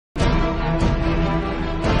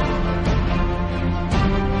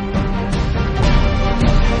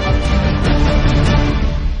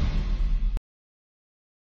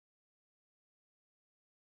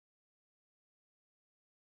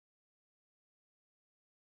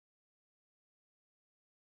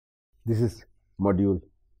This is module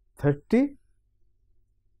 30.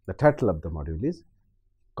 The title of the module is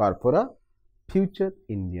Corpora, Future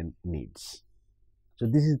Indian Needs. So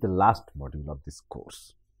this is the last module of this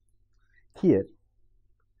course. Here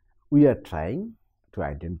we are trying to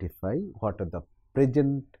identify what are the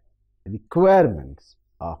present requirements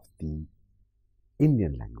of the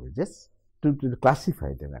Indian languages, to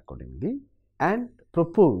classify them accordingly and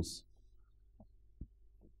propose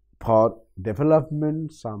for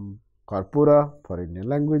development some corpora for Indian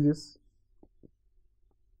languages,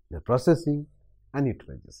 their processing and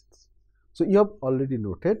utilizations. So you have already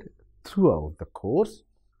noted throughout the course,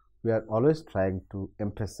 we are always trying to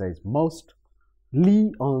emphasize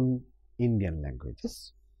mostly on Indian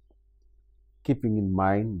languages, keeping in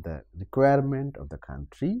mind the requirement of the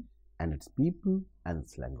country and its people and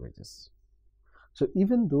its languages. So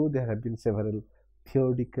even though there have been several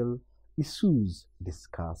theoretical issues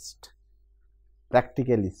discussed,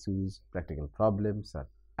 practical issues, practical problems are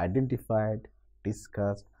identified,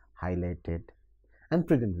 discussed, highlighted and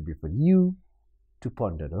presented before you to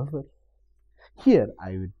ponder over. Here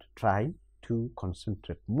I would try to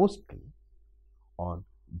concentrate mostly on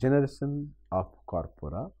generation of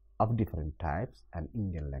corpora of different types and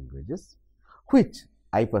Indian languages, which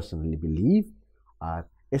I personally believe are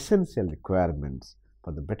essential requirements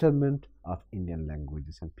for the betterment of Indian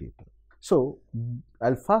languages and people. So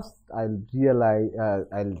I'll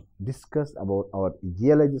discuss about our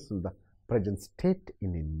realization of the present state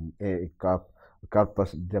in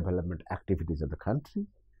corpus development activities of the country.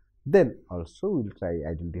 Then also we'll try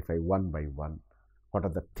identify one by one what are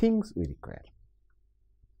the things we require.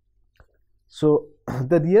 So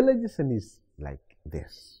the realization is like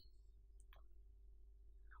this.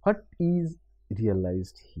 What is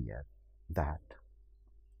realized here? That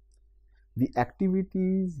the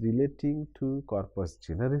activities relating to corpus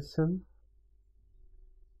generation,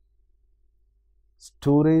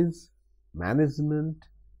 storage, management,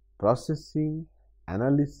 processing,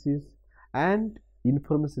 analysis and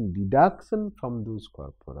information deduction from those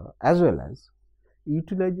corpora, as well as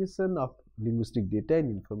utilization of linguistic data and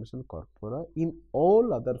information corpora in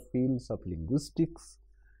all other fields of linguistics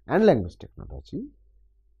and language technology,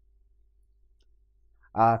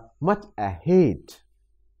 are much ahead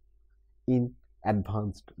in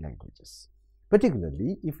advanced languages.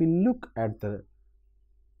 Particularly if we look at the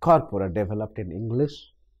corpora developed in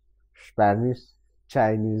English, Spanish,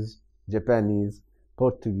 Chinese, Japanese,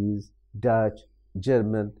 Portuguese, Dutch,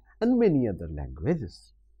 German and many other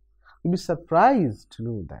languages, you'll be surprised to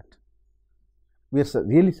know that. We are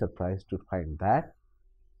really surprised to find that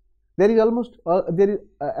there is almost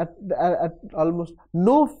almost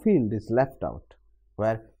no field is left out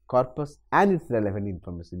where corpus and its relevant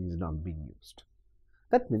information is not being used.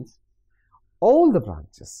 That means all the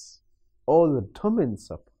branches, all the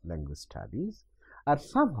domains of language studies are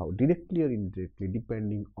somehow directly or indirectly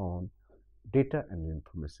depending on data and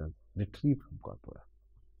information retrieved from corpora.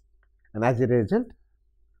 And as a result,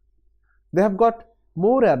 they have got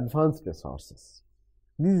more advanced resources.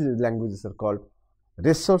 These languages are called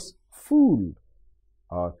resourceful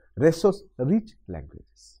or resource-rich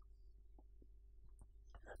languages.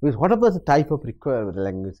 Because whatever the type of required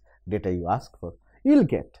language data you ask for, you will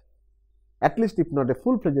get, at least if not a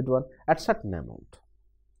full-fledged one, at certain amount.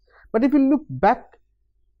 But if you look back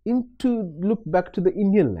to the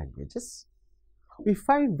Indian languages, we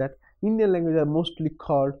find that Indian languages are mostly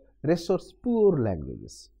called resource-poor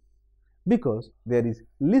languages because there is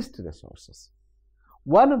least resources.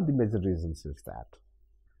 One of the major reasons is that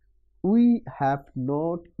we have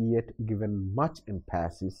not yet given much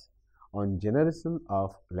emphasis on generation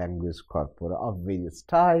of language corpora of various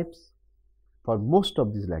types for most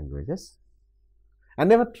of these languages and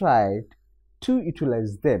never tried to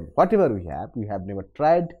utilize them. Whatever we have never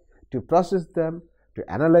tried to process them, to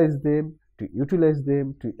analyze them, to utilize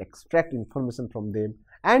them, to extract information from them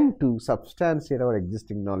and to substantiate our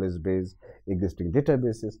existing knowledge base, existing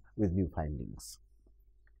databases with new findings.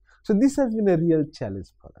 So this has been a real challenge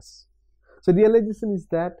for us. So realization is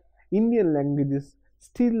that Indian languages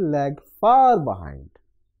still lag far behind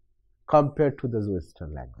compared to those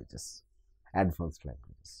Western languages, advanced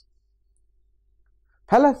languages.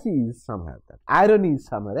 Fallacy is somewhere that, irony is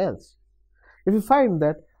somewhere else. If you find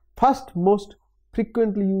that first most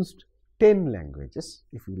frequently used 10 languages,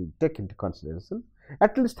 if you take into consideration,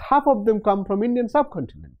 at least half of them come from Indian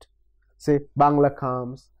subcontinent. Say Bangla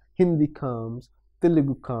comes, Hindi comes,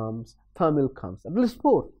 Telugu comes, Tamil comes, at least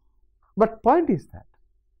 4. But point is that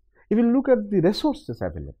if you look at the resources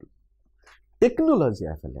available, technology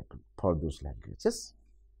available for those languages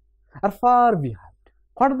are far behind.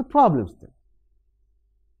 What are the problems then?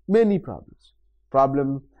 Many problems.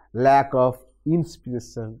 Problem lack of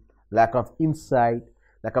inspiration, lack of insight,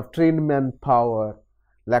 lack of trained manpower,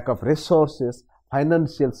 lack of resources,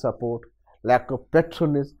 financial support, lack of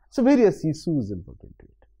patronage, so various issues involved into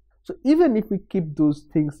it. So even if we keep those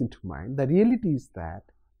things into mind, the reality is that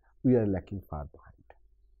we are lacking far behind.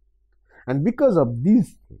 And because of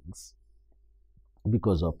these things,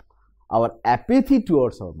 because of our apathy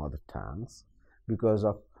towards our mother tongues, because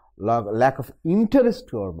of lack of interest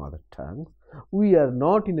to our mother tongue, we are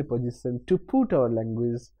not in a position to put our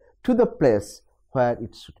language to the place where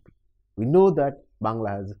it should be. We know that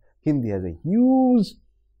Hindi has a huge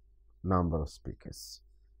number of speakers.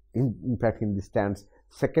 In fact, Hindi stands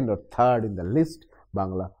second or third in the list,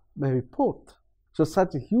 Bangla maybe fourth. So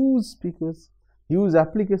such huge speakers, huge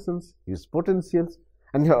applications, huge potentials,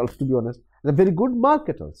 and also, to be honest, a very good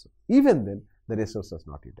market also. Even then, the resources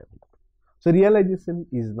not yet developed. So realization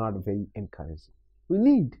is not very encouraging.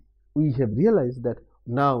 We have realized that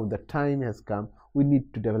now the time has come, we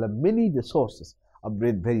need to develop many resources of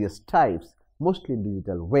various types, mostly in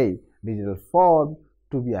digital way, digital form,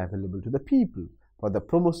 to be available to the people for the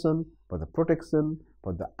promotion, for the protection,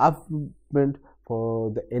 for the upliftment,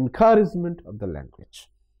 for the encouragement of the language.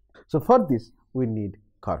 So for this, we need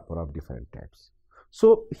corpora of different types.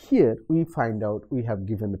 So here we find out, we have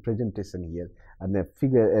given a presentation here and a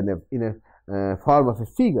figure in a form of a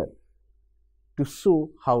figure to show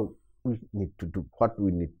how we need to do, what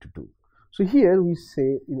we need to do. So here we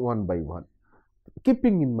say in one by one,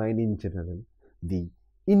 keeping in mind in general the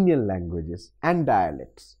Indian languages and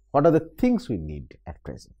dialects, what are the things we need at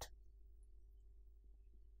present.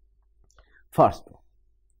 First one,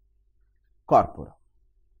 corpora.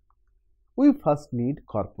 We first need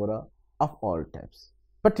corpora of all types.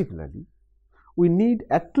 Particularly, we need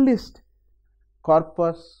at least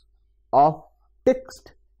corpus of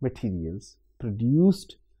text materials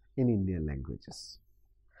produced in Indian languages.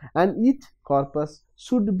 And each corpus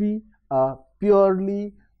should be a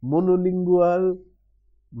purely monolingual,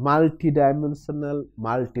 multidimensional,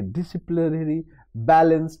 multidisciplinary,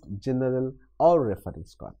 balanced general or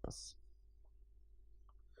reference corpus.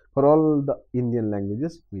 For all the Indian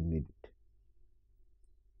languages, we need it.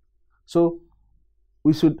 So,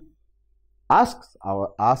 we should ask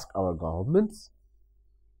our governments,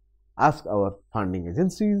 ask our funding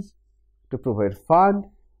agencies to provide fund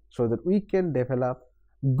so that we can develop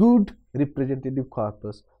good representative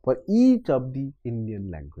corpus for each of the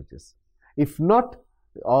Indian languages. If not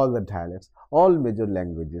all the dialects, all major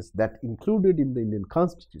languages that included in the Indian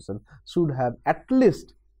Constitution should have at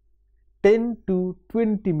least 10 to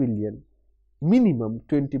 20 million, minimum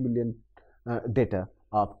 20 million data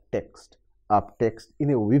of text in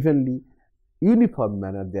a evenly uniform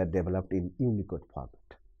manner. They are developed in Unicode format.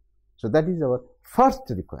 So that is our first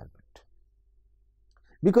requirement,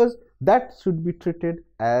 because that should be treated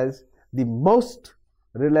as the most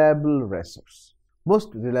reliable resource,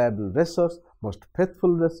 most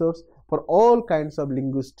faithful resource for all kinds of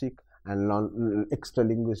linguistic and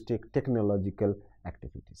extra-linguistic technological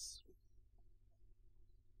activities.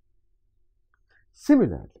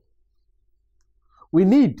 Similarly, we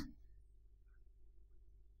need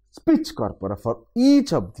speech corpora for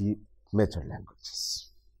each of the major languages.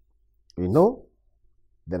 We know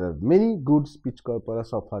there are many good speech corpora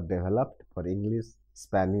so far developed for English,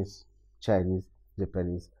 Spanish, Chinese,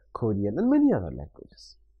 Japanese, Korean, and many other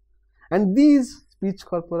languages. And these speech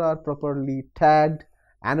corpora are properly tagged,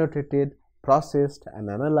 annotated, processed, and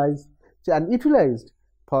analyzed and utilized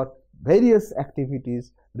for various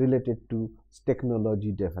activities related to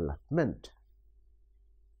technology development.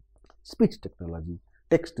 Speech technology,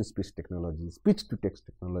 text-to-speech technology, speech-to-text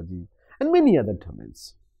technology, and many other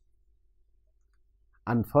domains.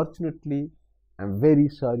 Unfortunately, I am very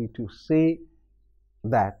sorry to say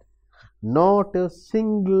that not a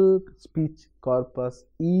single speech corpus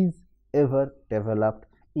is ever developed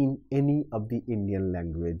in any of the Indian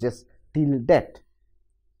languages till date.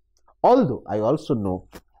 Although I also know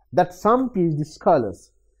that some PhD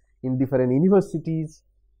scholars in different universities,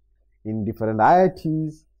 in different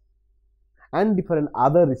IITs, and different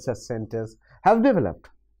other research centers have developed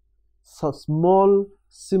so small,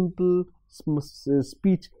 simple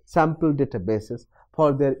speech sample databases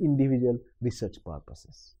for their individual research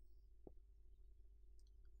purposes.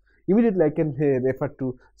 Immediately I can refer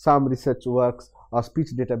to some research works or speech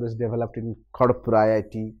database developed in Corpora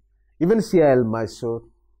IIT, even CIL Mysore.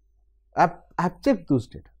 I have checked those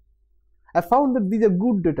data. I found that these are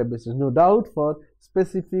good databases, no doubt, for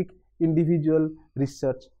specific individual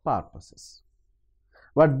research purposes.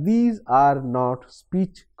 But these are not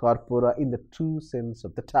speech corpora in the true sense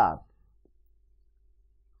of the term.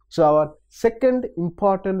 So our second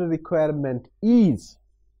important requirement is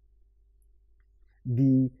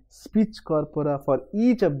the speech corpora for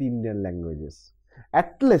each of the Indian languages.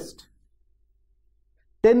 At least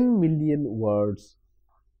 10 million words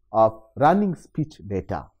of running speech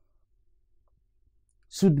data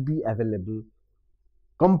should be available,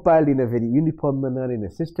 compiled in a very uniform manner, in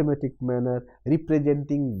a systematic manner,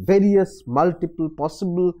 representing various multiple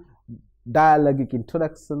possible dialogic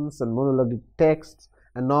introductions and monologic texts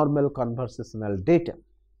and normal conversational data.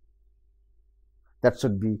 That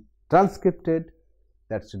should be transcribed,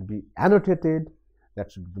 that should be annotated,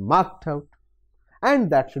 that should be marked out,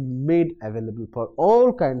 and that should be made available for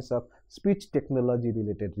all kinds of speech technology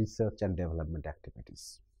related research and development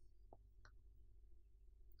activities.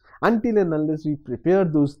 Until and unless we prepare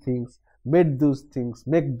those things, make those things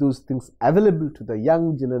available to the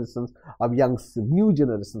young generations of new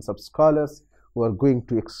generations of scholars who are going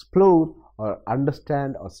to explore or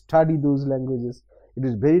understand or study those languages, it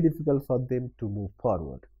is very difficult for them to move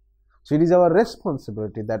forward. So it is our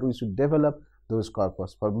responsibility that we should develop those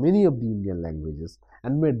corpus for many of the Indian languages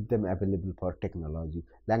and make them available for technology,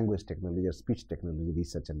 language technology or speech technology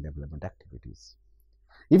research and development activities.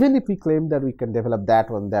 Even if we claim that we can develop that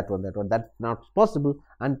one, that's not possible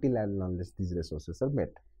until and unless these resources are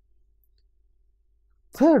met.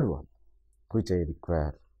 Third one, which I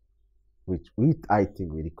require, I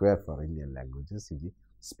think we require for Indian languages, is the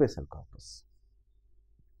special corpus.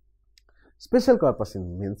 Special corpus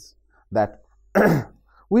means that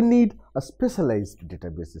we need a specialized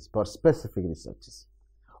databases for specific researches.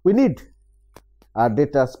 We need a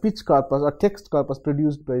data speech corpus or text corpus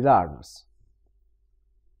produced by learners.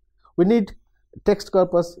 We need text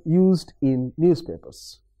corpus used in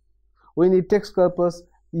newspapers. We need text corpus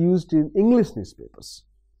used in English newspapers.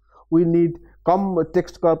 We need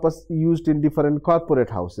text corpus used in different corporate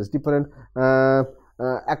houses, different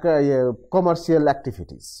commercial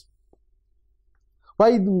activities.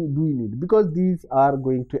 Why do we need? Because these are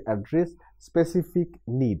going to address specific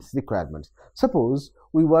needs, requirements. Suppose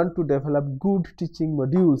we want to develop good teaching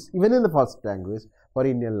modules, even in the first language, for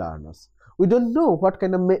Indian learners. We don't know what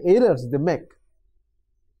kind of errors they make.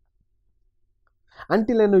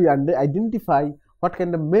 Until we identify what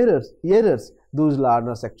kind of errors those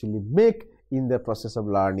learners actually make in the process of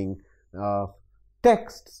learning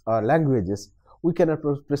texts or languages, we cannot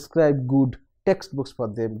prescribe good textbooks for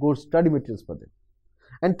them, good study materials for them.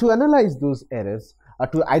 And to analyze those errors, or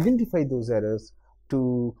to identify those errors,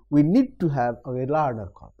 we need to have a learner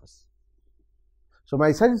corpus. So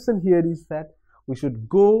my suggestion here is that we should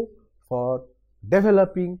go for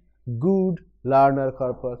developing good learner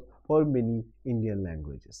corpus for many Indian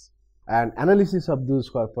languages. And analysis of those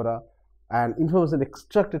corpora and information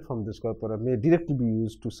extracted from those corpora may directly be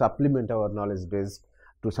used to supplement our knowledge base,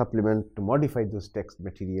 to modify those text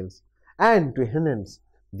materials, and to enhance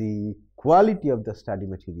the quality of the study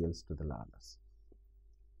materials to the learners.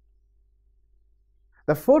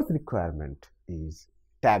 The fourth requirement is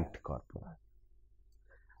tagged corpora.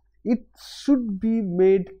 It should be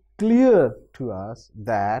made clear to us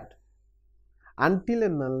that until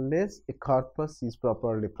and unless a corpus is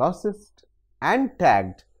properly processed and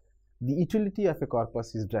tagged, the utility of a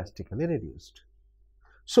corpus is drastically reduced.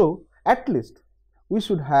 So, at least we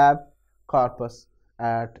should have corpus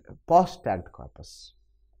at post-tagged corpus.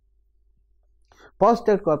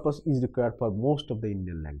 Post-tagged corpus is required for most of the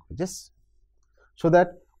Indian languages, so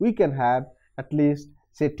that we can have at least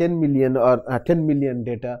say 10 million or 10 million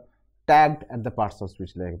data tagged at the parts of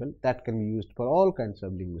speech level that can be used for all kinds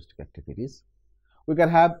of linguistic activities. We can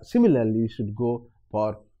have, similarly, we should go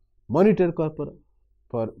for monitor corpora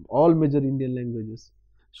for all major Indian languages,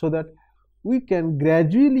 so that we can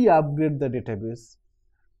gradually upgrade the database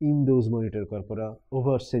in those monitor corpora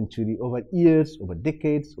over century, over years, over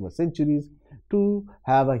decades, over centuries, to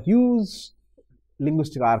have a huge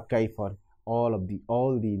linguistic archive for all the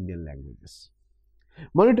Indian languages.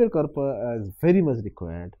 Monitor corpora is very much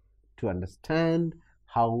required to understand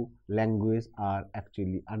how languages are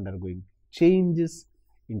actually undergoing changes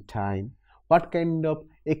in time, what kind of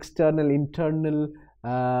external, internal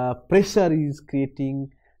pressure is creating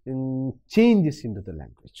changes into the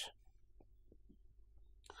language.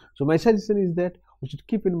 So my suggestion is that we should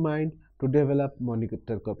keep in mind to develop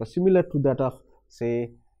monitor corpus similar to that of,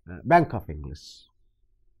 say, Bank of English.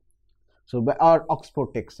 So or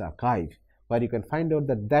Oxford Text Archive, where you can find out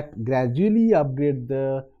that gradually upgrade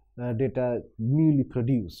the data newly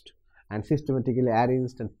produced and systematically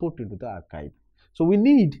arranged and put into the archive. So we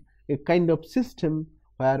need a kind of system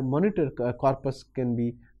where monitor corpus can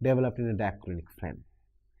be developed in a diachronic frame.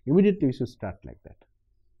 Immediately we should start like that.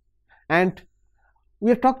 And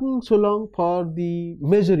we are talking so long for the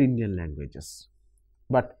major Indian languages,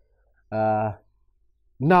 but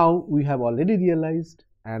Now we have already realized,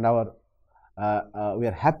 and we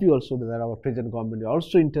are happy also that our present government is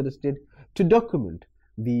also interested to document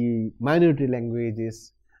the minority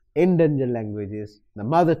languages, endangered languages, the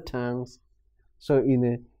mother tongues. So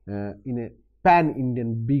in a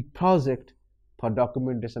pan-Indian big project for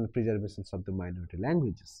documentation and preservation of the minority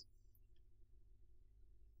languages.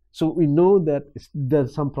 So we know that there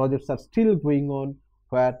some projects are still going on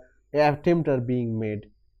where attempts are being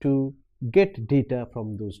made to get data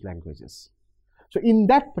from those languages. So in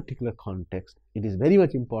that particular context, it is very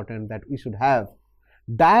much important that we should have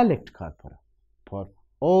dialect corpora for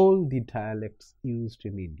all the dialects used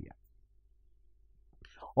in India.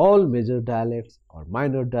 All major dialects or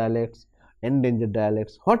minor dialects, endangered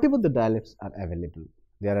dialects, whatever the dialects are available.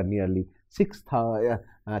 There are nearly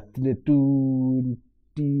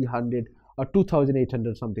 200 or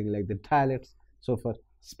 2,800 something like the dialects so far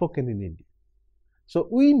spoken in India. So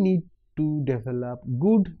we need to develop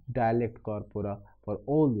good dialect corpora for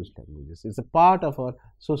all those languages. It's a part of our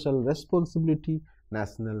social responsibility,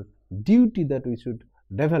 national duty that we should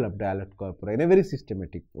develop dialect corpora in a very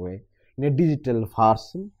systematic way, in a digital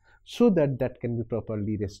version, so that that can be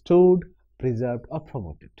properly restored, preserved or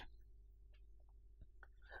promoted.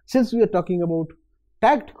 Since we are talking about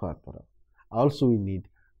tagged corpora, also we need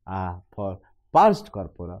for parsed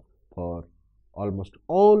corpora for almost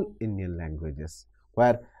all Indian languages,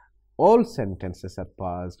 where all sentences are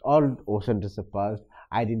parsed,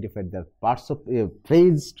 identified their parts of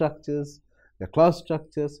phrase structures, the clause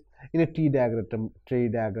structures in a tree diagram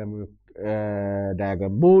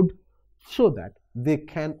mode, so that they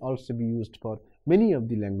can also be used for many of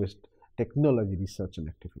the language technology research and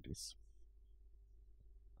activities.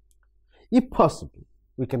 If possible,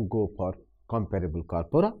 we can go for comparable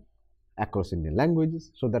corpora across Indian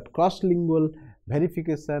languages, so that cross-lingual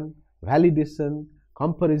verification, validation,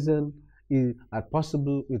 comparison are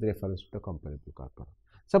possible with reference to the comparable corpora.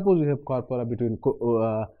 Suppose we have corpora between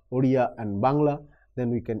Odia and Bangla, then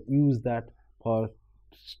we can use that for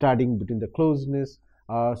studying between the closeness,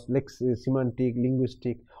 semantic,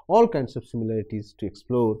 linguistic, all kinds of similarities to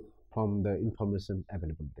explore from the information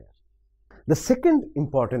available there. The second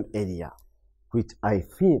important area which I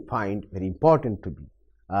find very important to be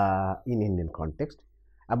in Indian context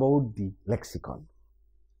about the lexicon.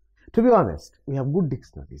 To be honest, we have good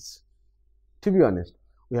dictionaries. To be honest,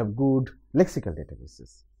 we have good lexical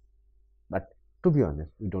databases. But to be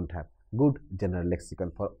honest, we don't have good general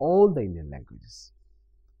lexicon for all the Indian languages.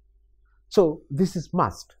 So this is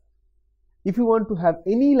must. If you want to have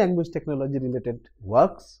any language technology related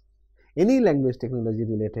works, any language technology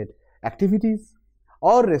related activities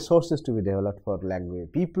or resources to be developed for language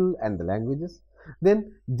people and the languages,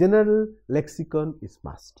 then general lexicon is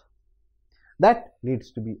must. That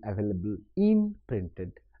needs to be available in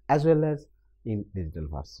printed as well as in digital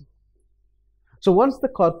version. So once the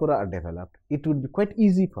corpora are developed, it would be quite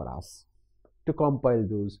easy for us to compile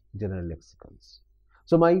those general lexicons.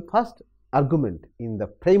 So my first argument in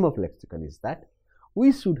the frame of lexicon is that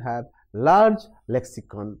we should have large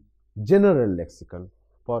lexicon, general lexicon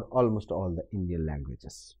for almost all the Indian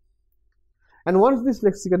languages. And once this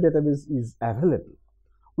lexicon database is available,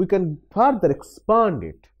 we can further expand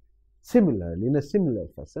it similarly in a similar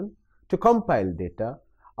fashion to compile data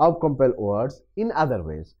or compile words in other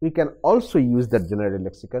ways. We can also use that general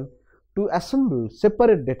lexicon to assemble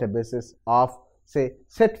separate databases of, say,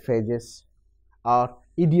 set phrases or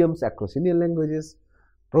idioms across Indian languages,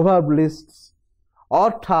 proverb lists,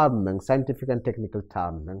 or term banks, scientific and technical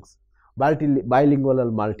term banks, bilingual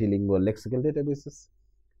or multilingual lexical databases.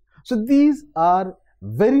 So these are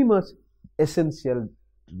very much essential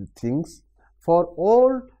things for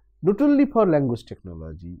all, not only for language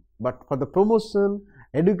technology, but for the promotion,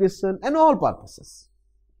 education and all purposes.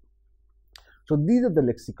 So these are the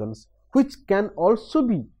lexicons which can also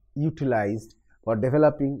be utilized for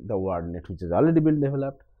developing the WordNet, which has already been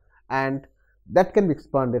developed, and that can be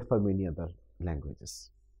expanded for many other languages.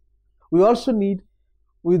 We also need,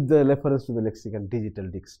 with the reference to the lexicon, digital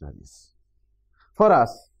dictionaries. For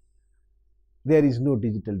us, there is no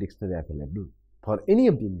digital dictionary available for any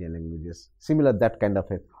of the Indian languages, similar that kind of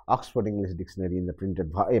a Oxford English Dictionary in the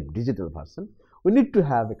printed digital version. We need to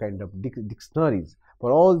have a kind of dictionaries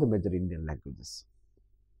for all the major Indian languages.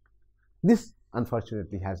 This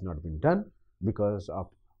unfortunately has not been done because of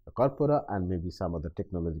the corpora and maybe some other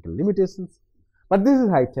technological limitations. But this is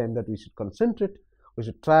high time that we should concentrate, we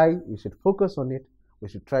should focus on it, we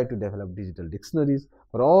should try to develop digital dictionaries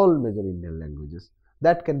for all major Indian languages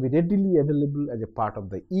that can be readily available as a part of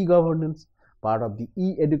the e-governance, part of the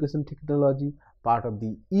e-education technology, part of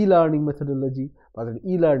the e-learning methodology, part of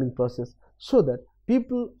the e-learning process, so that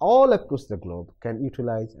people all across the globe can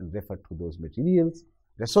utilize and refer to those materials,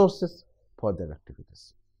 resources for their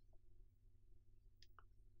activities.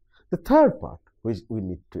 The third part which we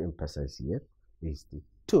need to emphasize here is the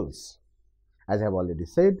tools. As I have already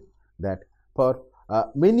said, that for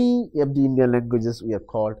many of the Indian languages we are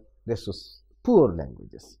called resource poor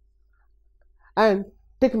languages and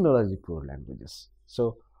technology poor languages.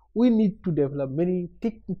 So we need to develop many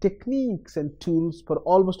techniques and tools for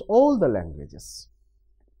almost all the languages.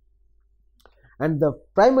 And the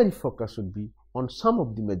primary focus should be on some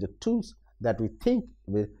of the major tools that we think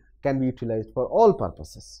can be utilized for all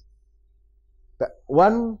purposes. The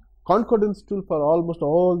one concordance tool for almost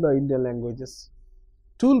all the Indian languages,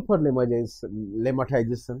 tool for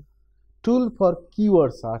lemmatization, tool for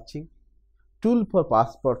keyword searching, tool for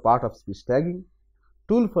passport part of speech tagging,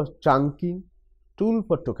 tool for chunking, tool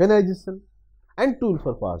for tokenization, and tool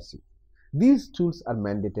for parsing. These tools are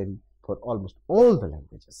mandatory for almost all the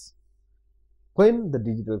languages. When the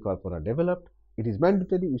digital corpora developed, it is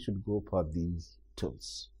mandatory we should go for these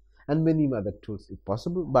tools and many other tools if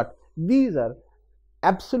possible, but these are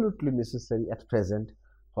absolutely necessary at present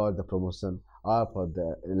for the promotion or for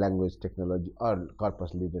the language technology or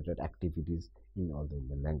corpus related activities in all the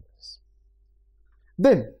Indian languages.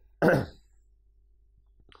 Then the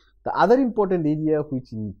other important area which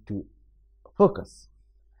we need to focus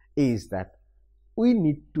is that we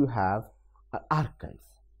need to have an archive.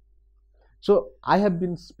 So I have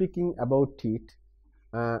been speaking about it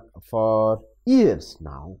for years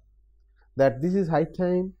now, that this is high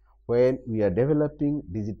time when we are developing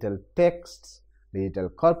digital texts, digital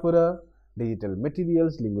corpora, digital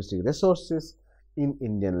materials, linguistic resources in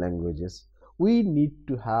Indian languages. We need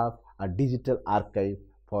to have a digital archive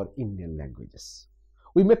for Indian languages.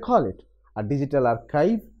 We may call it a digital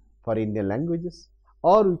archive for Indian languages,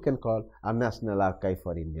 or we can call a national archive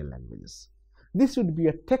for Indian languages. This would be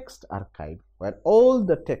a text archive where all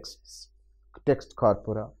the texts, text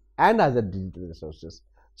corpora and other digital resources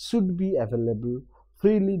should be available,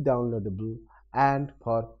 freely downloadable, and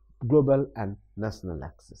for global and national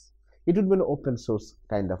access. It would be an open source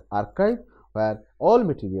kind of archive where all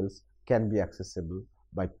materials can be accessible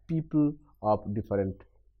by people of different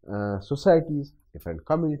societies, different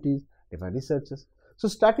communities, different researchers. So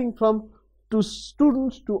starting from to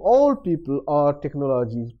students to all people or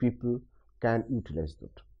technologies people can utilize that.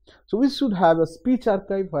 So we should have a speech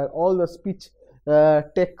archive where all the speech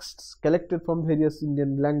texts collected from various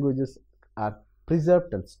Indian languages are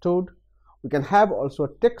preserved and stored. We can have also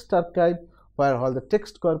a text archive where all the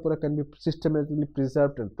text corpora can be systematically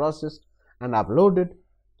preserved and processed and uploaded.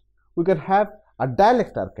 We can have a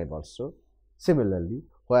dialect archive also, similarly,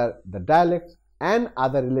 where the dialects and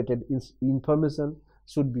other related information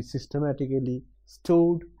should be systematically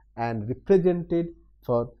stored and represented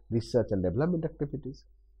for research and development activities.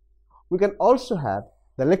 We can also have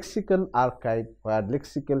the lexicon archive where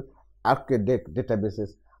lexical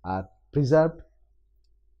databases are preserved,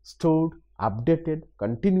 stored, updated,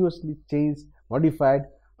 continuously changed, modified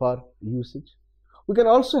for usage. We can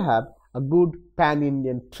also have a good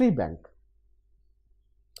pan-Indian tree bank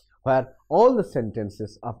where all the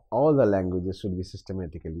sentences of all the languages should be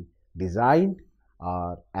systematically designed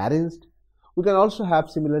or arranged. We can also have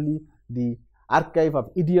similarly the archive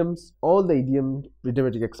of idioms. All the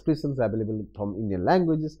idiomatic expressions available from Indian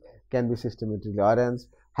languages can be systematically arranged,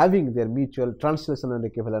 having their mutual translation and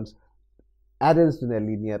equivalence arranged in a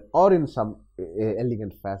linear or in some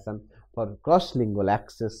elegant fashion for cross-lingual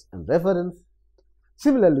access and reference.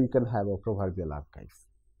 Similarly, we can have a proverbial archive.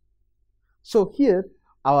 So here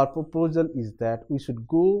our proposal is that we should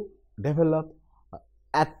go develop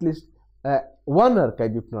at least one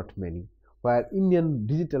archive, if not many, where Indian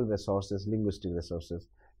digital resources, linguistic resources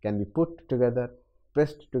can be put together,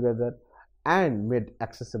 pressed together and made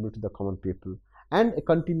accessible to the common people, and a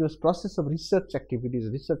continuous process of research activities,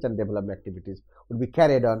 research and development activities would be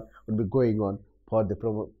carried on, would be going on for the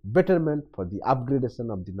betterment, for the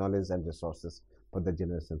upgradation of the knowledge and resources for the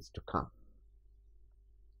generations to come.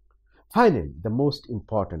 Finally, the most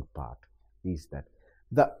important part is that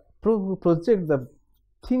the project, the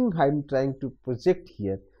thing I am trying to project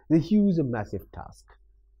here is a huge and massive task.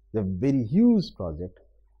 The very huge project.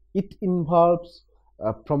 It involves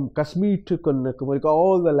from Kashmir to Kanyakumari,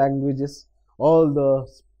 all the languages, all the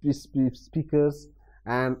speakers,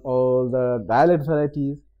 and all the dialect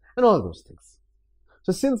varieties, and all those things.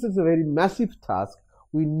 So since it's a very massive task,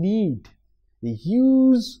 we need a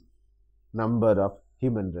huge number of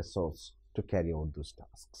human resource to carry out those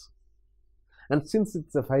tasks. And since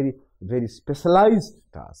it's a very specialized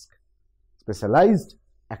task, specialized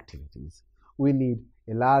activities, we need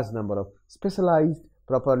a large number of specialized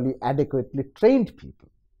properly, adequately trained people.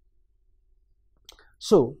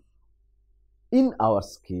 So, in our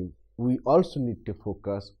scheme, we also need to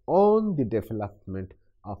focus on the development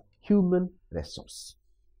of human resource.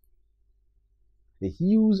 A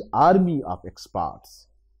huge army of experts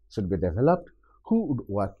should be developed who would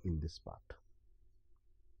work in this part.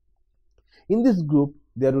 In this group,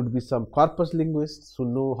 there would be some corpus linguists who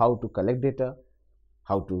know how to collect data,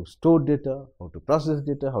 how to store data, how to process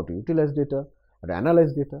data, how to utilize data, how to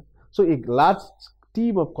analyze data. So a large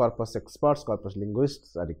team of corpus experts, corpus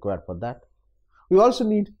linguists are required for that. We also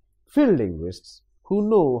need field linguists who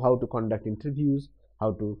know how to conduct interviews,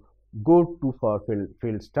 how to go to for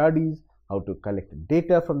field studies, how to collect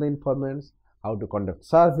data from the informants, how to conduct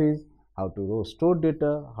surveys, how to store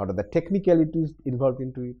data, how are the technicalities involved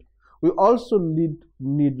into it. We also need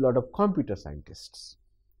a lot of computer scientists,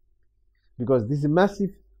 because this is a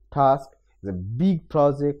massive task, it's a big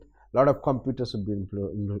project, a lot of computers would be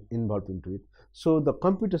involved into it. So the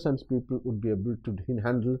computer science people would be able to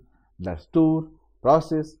handle the store,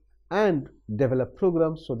 process, and develop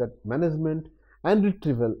programs so that management and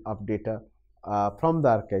retrieval of data from the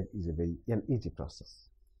archive is an easy process.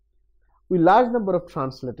 A large number of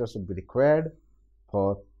translators would be required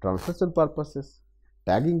for translation purposes,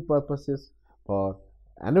 tagging purposes, for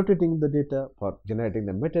annotating the data, for generating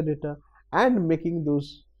the metadata, and making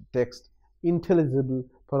those texts intelligible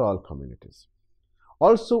for all communities.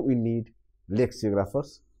 Also, we need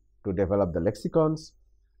lexicographers to develop the lexicons,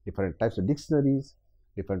 different types of dictionaries,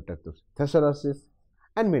 different types of thesauruses,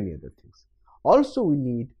 and many other things. Also, we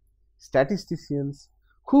need statisticians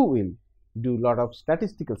who will do a lot of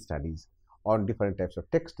statistical studies on different types of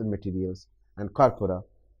text and materials and corpora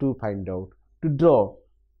to find out, to draw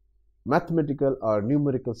mathematical or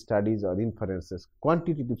numerical studies or inferences,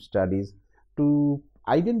 quantitative studies to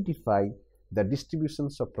identify the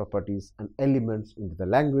distributions of properties and elements into the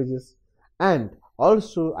languages, and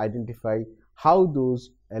also identify how those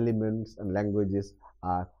elements and languages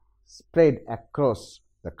are spread across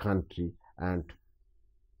the country and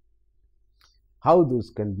how those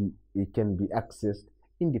can be accessed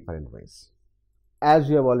in different ways. As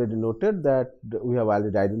we have already noted that we have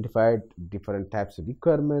already identified different types of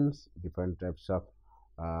requirements, different types of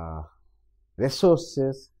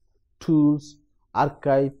resources, tools,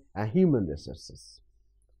 archive, and human resources.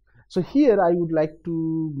 So here I would like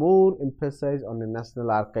to more emphasize on the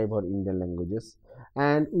National Archive for Indian Languages,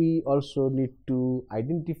 and we also need to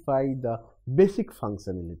identify the basic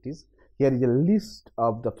functionalities. Here is a list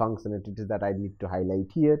of the functionalities that I need to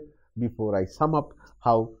highlight here before I sum up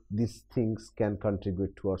how these things can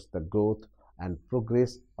contribute towards the growth and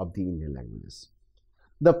progress of the Indian languages.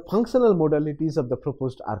 The functional modalities of the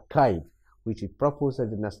proposed archive, which is proposed as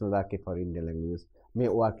the National Archive for Indian Languages, may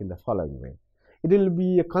work in the following way. It will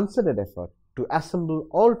be a concerted effort to assemble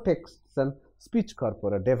all texts and speech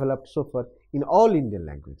corpora developed so far in all Indian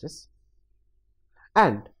languages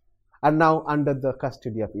and are now under the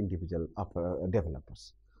custody of individual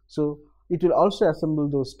developers. So it will also assemble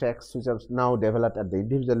those texts which are now developed at the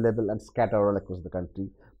individual level and scattered all across the country,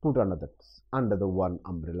 put under the one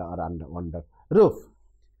umbrella or under one roof.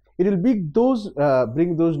 It will bring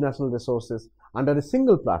those national resources under a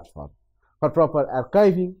single platform for proper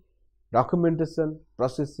archiving, documentation,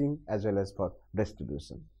 processing, as well as for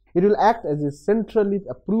distribution. It will act as a centrally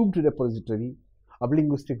approved repository of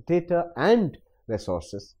linguistic data and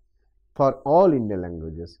resources for all Indian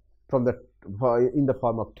languages in the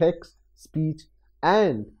form of text, speech,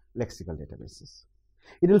 and lexical databases.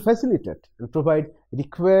 It will facilitate and provide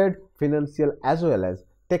required financial as well as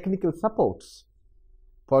technical supports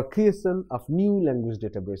for creation of new language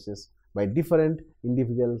databases by different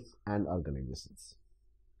individuals and organizations.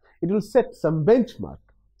 It will set some benchmark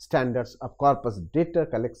standards of corpus data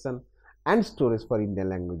collection and storage for Indian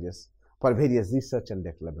languages for various research and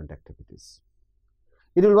development activities.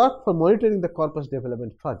 It will work for monitoring the corpus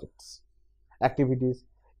development projects, activities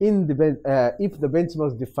if the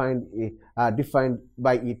benchmarks defined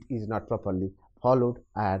by it is not properly followed,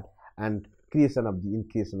 and creation of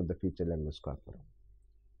the future language corpora.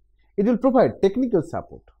 It will provide technical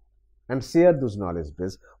support and share those knowledge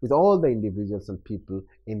base with all the individuals and people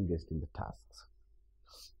engaged in the tasks.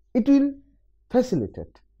 It will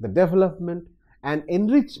facilitate the development and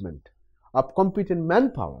enrichment of competent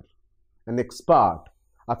manpower and expert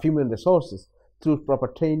of human resources through proper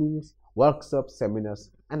trainings, workshops, seminars,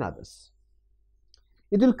 and others.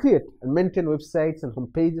 It will create and maintain websites and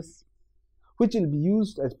home pages which will be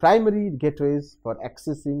used as primary gateways for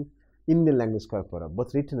accessing Indian language corpora,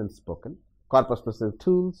 both written and spoken, corpus processing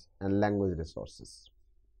tools, and language resources.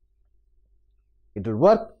 It will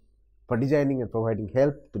work for designing and providing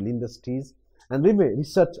help to industries and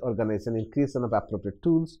research organization in creation of appropriate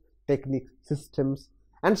tools, techniques, systems,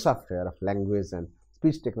 and software of language and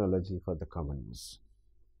speech technology for the common use.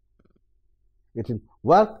 It will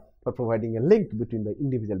work for providing a link between the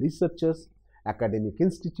individual researchers, academic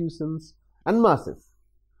institutions, and masses,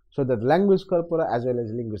 so that language corpora as well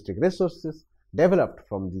as linguistic resources developed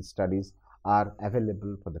from these studies are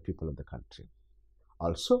available for the people of the country.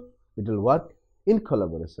 Also, it will work in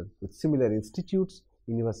collaboration with similar institutes,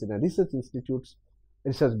 university and research institutes,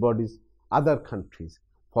 research bodies, other countries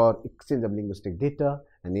for exchange of linguistic data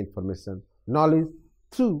and information, knowledge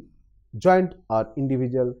through joint or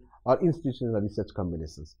individual or institutional research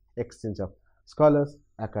combinations, exchange of scholars,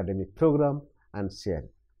 academic program, and sharing.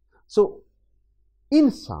 So,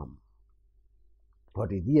 in sum, what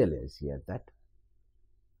we realize here that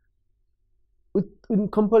in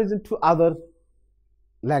comparison to other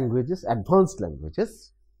languages, advanced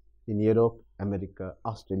languages in Europe, America,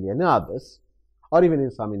 Australia, and others, or even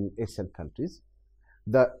in some in Asian countries,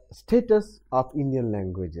 the status of Indian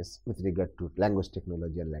languages with regard to language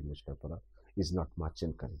technology and language corpora is not much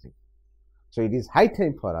encouraging. So it is high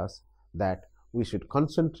time for us that we should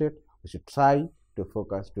concentrate, we should try to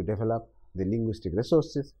focus to develop the linguistic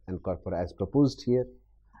resources and corpora as proposed here,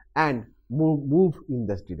 and move in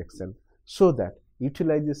this direction, so that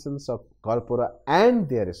utilizations of corpora and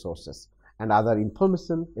their resources and other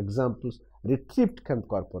information examples retrieved from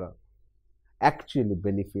corpora actually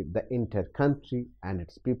benefit the entire country and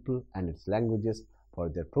its people and its languages for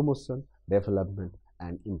their promotion, development,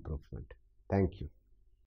 and improvement. Thank you.